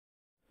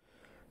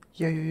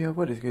Yo,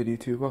 what is good,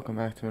 YouTube? Welcome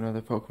back to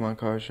another Pokemon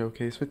card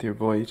showcase with your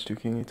boy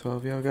H2 King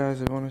 812. Yo, guys,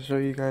 I want to show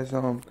you guys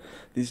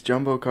these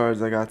jumbo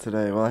cards I got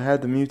today. Well, I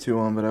had the Mewtwo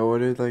one, but I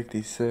ordered like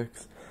these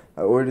six.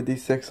 I ordered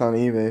these six on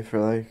eBay for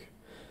like,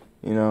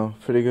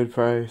 pretty good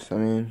price. I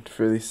mean,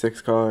 for these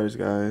six cards,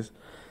 guys.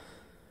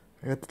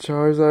 I got the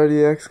Charizard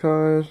EX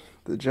card,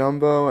 the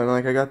jumbo, and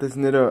like I got this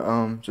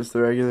just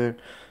the regular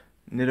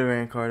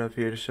Nidoran card up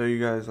here to show you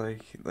guys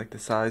like the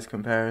size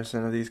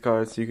comparison of these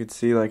cards, so you could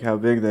see like how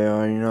big they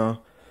are.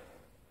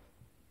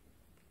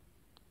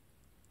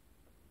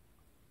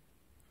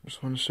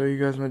 Just want to show you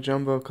guys my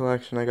jumbo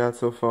collection I got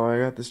so far.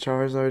 I got this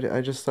Charizard.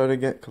 I just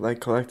started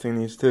collecting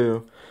these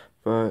too,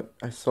 but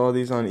I saw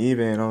these on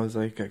eBay and I was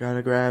like, I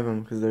gotta grab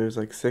them because there's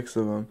like six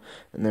of them,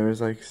 and they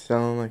was like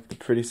selling like the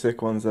pretty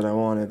sick ones that I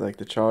wanted, like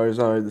the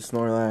Charizard, the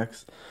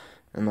Snorlax,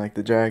 and like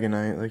the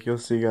Dragonite. Like you'll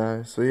see,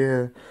 guys. So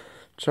yeah,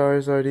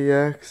 Charizard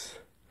EX.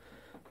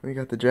 We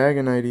got the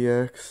Dragonite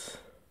EX,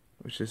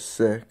 which is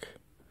sick.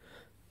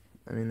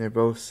 I mean, they're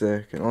both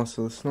sick, and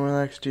also the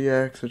Snorlax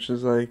GX, which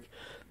is like.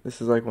 This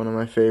is like one of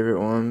my favorite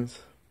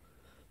ones.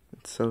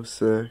 It's so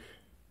sick.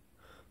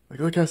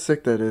 Like, look how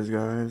sick that is,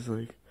 guys.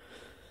 Like,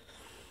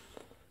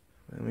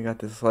 and we got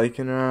this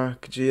Lycanroc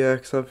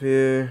GX up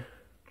here.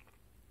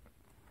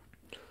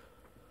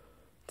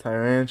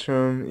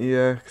 Tyrantrum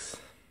EX.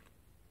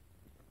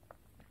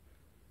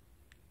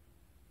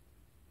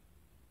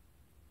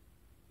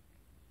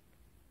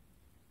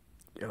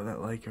 Yo, that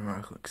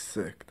Lycanroc looks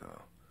sick,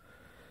 though.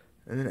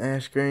 And then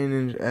Ash's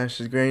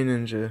Gray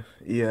Ninja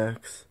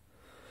EX.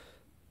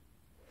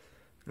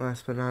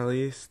 Last but not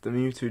least, the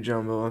Mewtwo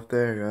Jumbo up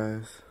there,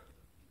 guys.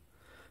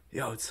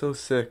 Yo, it's so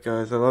sick,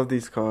 guys. I love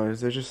these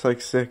cards. They're just,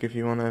 like, sick if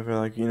you want to ever,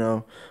 like,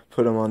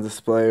 put them on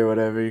display or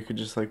whatever. You could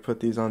just, like, put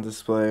these on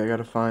display. I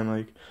gotta find,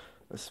 like,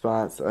 a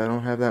spot. I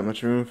don't have that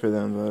much room for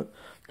them, but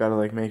gotta,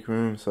 like, make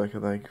room so I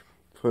could, like,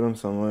 put them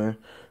somewhere.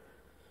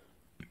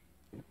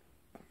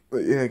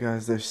 But, yeah,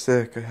 guys, they're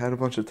sick. I had a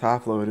bunch of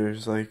top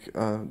loaders, like,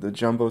 the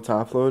Jumbo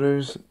top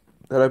loaders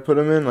that I put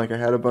them in. Like, I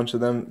had a bunch of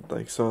them,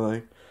 like, so,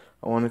 like,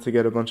 I wanted to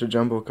get a bunch of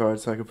jumbo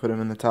cards so I could put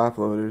them in the top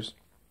loaders,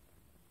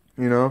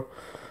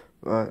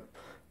 But,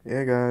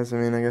 yeah, guys, I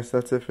mean, I guess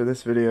that's it for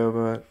this video,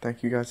 but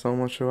thank you guys so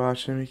much for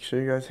watching. Make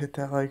sure you guys hit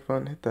that like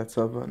button, hit that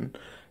sub button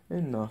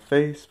in the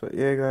face. But,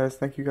 yeah, guys,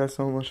 thank you guys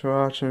so much for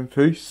watching.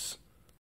 Peace.